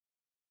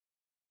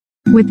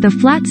With the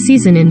flat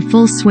season in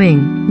full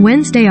swing,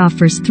 Wednesday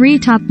offers 3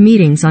 top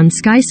meetings on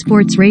Sky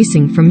Sports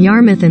Racing from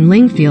Yarmouth and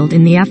Lingfield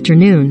in the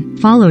afternoon,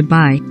 followed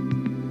by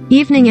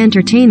evening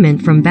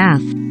entertainment from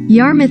Bath.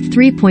 Yarmouth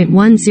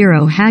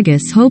 3.10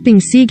 Haggas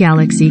hoping Sea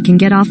Galaxy can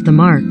get off the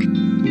mark.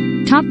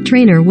 Top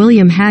trainer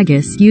William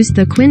Haggas used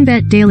the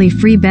QuinBet Daily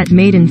Free Bet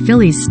Maiden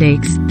Fillies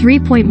Stakes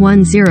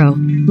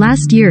 3.10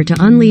 last year to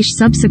unleash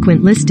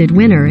subsequent listed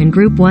winner and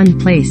Group 1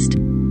 placed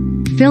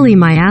filly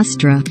My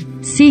Astra.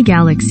 Sea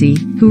Galaxy,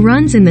 who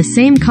runs in the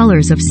same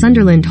colors of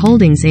Sunderland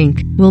Holdings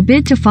Inc., will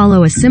bid to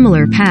follow a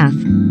similar path,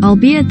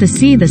 albeit the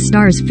Sea the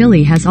Stars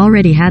filly has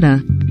already had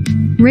a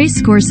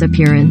racecourse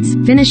appearance,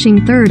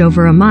 finishing third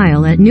over a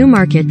mile at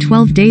Newmarket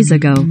 12 days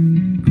ago.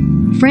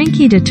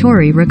 Frankie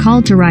Dettori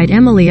recalled to ride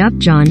Emily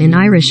Upjohn in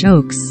Irish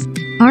Oaks.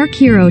 Arc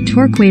hero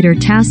Torquator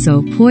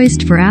Tasso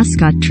poised for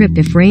Ascot trip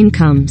if rain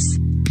comes.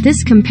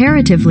 This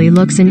comparatively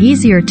looks an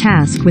easier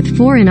task with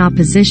 4 in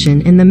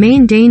opposition and the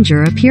main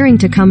danger appearing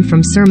to come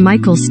from Sir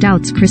Michael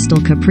Stout's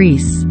Crystal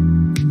Caprice.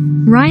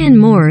 Ryan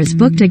Moore is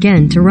booked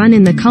again to run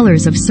in the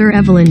colours of Sir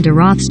Evelyn de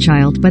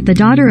Rothschild, but the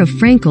daughter of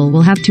Frankel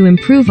will have to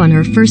improve on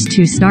her first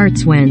 2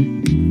 starts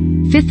when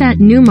 5th at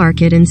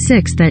Newmarket and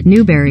 6th at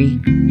Newbury.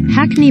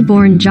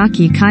 Hackney-born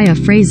jockey Kaya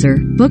Fraser,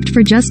 booked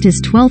for just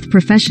his 12th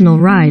professional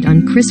ride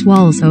on Chris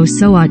Wall's Oh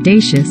So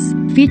Audacious,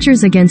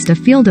 features against a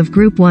field of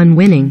Group 1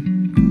 winning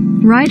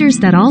riders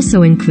that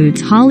also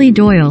includes Holly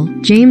Doyle,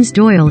 James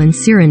Doyle and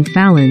Ciaran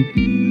Fallon.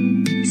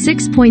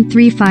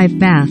 6.35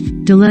 Bath,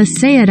 de la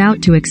Sayette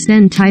out to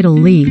extend title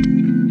lead.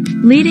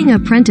 Leading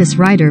apprentice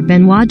rider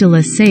Benoit de la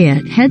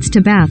Sayette heads to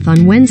Bath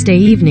on Wednesday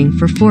evening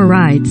for 4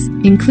 rides,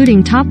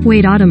 including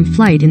top-weight Autumn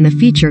Flight in the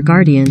feature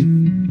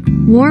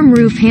Guardian. Warm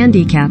Roof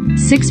Handicap,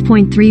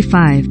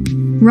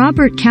 6.35.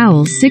 Robert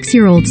Cowell's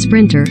 6-year-old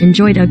sprinter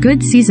enjoyed a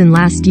good season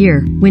last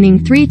year, winning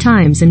 3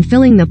 times and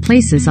filling the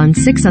places on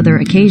 6 other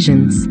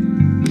occasions.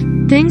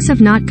 Things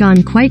have not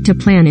gone quite to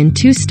plan in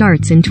 2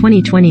 starts in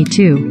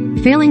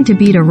 2022, failing to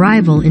beat a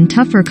rival in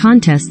tougher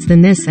contests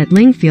than this at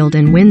Lingfield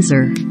and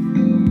Windsor.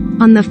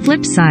 On the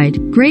flip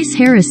side, Grace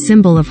Harris'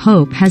 Symbol of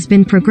Hope has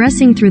been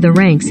progressing through the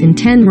ranks in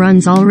 10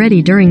 runs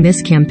already during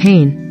this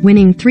campaign,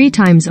 winning 3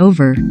 times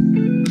over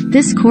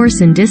this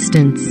course and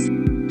distance.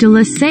 De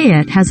la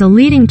Sayette has a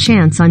leading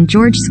chance on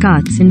George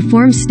Scott's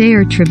informed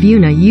stayer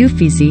Tribuna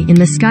Uffizi in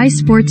the Sky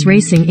Sports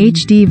Racing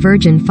HD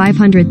Virgin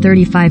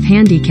 535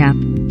 Handicap,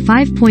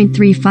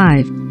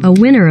 5.35, a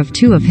winner of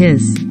 2 of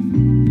his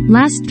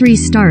last 3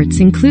 starts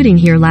including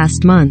here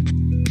last month.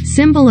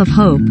 Symbol of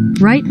Hope,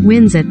 right,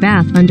 wins at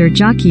Bath under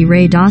jockey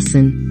Ray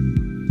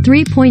Dawson.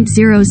 3.00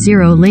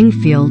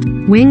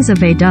 Lingfield, Wings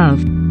of a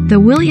Dove. The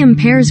William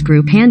Pears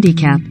Group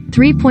Handicap,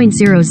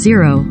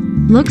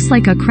 3.00, looks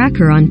like a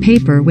cracker on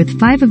paper with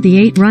 5 of the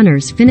 8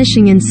 runners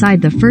finishing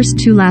inside the first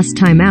 2 last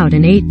time out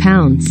and 8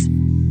 pounds.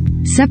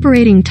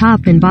 Separating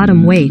top and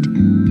bottom weight.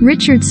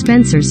 Richard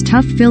Spencer's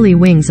tough filly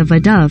Wings of a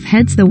Dove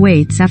heads the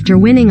weights after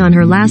winning on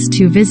her last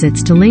 2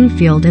 visits to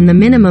Lingfield and the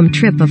minimum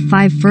trip of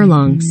 5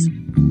 furlongs.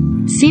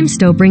 Seems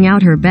to bring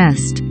out her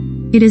best.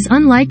 It is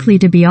unlikely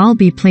to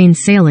be plain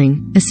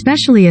sailing,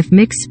 especially if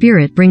Mick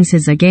Spirit brings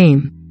his A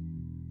game.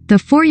 The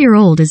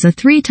 4-year-old is a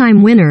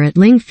 3-time winner at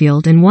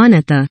Lingfield and won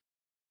at the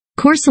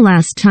course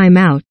last time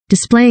out,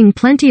 displaying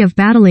plenty of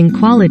battling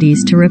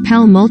qualities to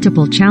repel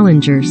multiple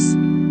challengers.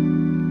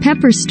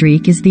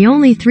 Pepperstreak is the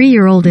only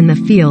 3-year-old in the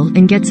field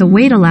and gets a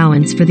weight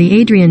allowance for the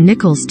Adrian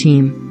Nichols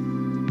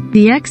team.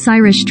 The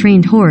ex-Irish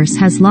trained horse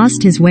has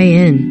lost his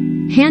way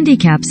in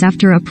handicaps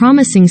after a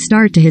promising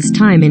start to his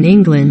time in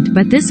England,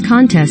 but this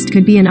contest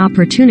could be an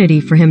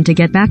opportunity for him to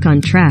get back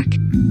on track.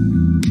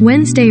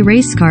 Wednesday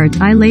race cards.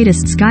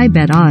 Latest Sky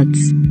Bet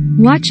odds.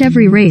 Watch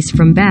every race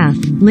from Bath,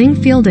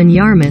 Lingfield and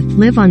Yarmouth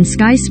live on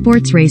Sky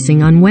Sports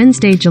Racing on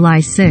Wednesday, July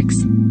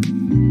 6.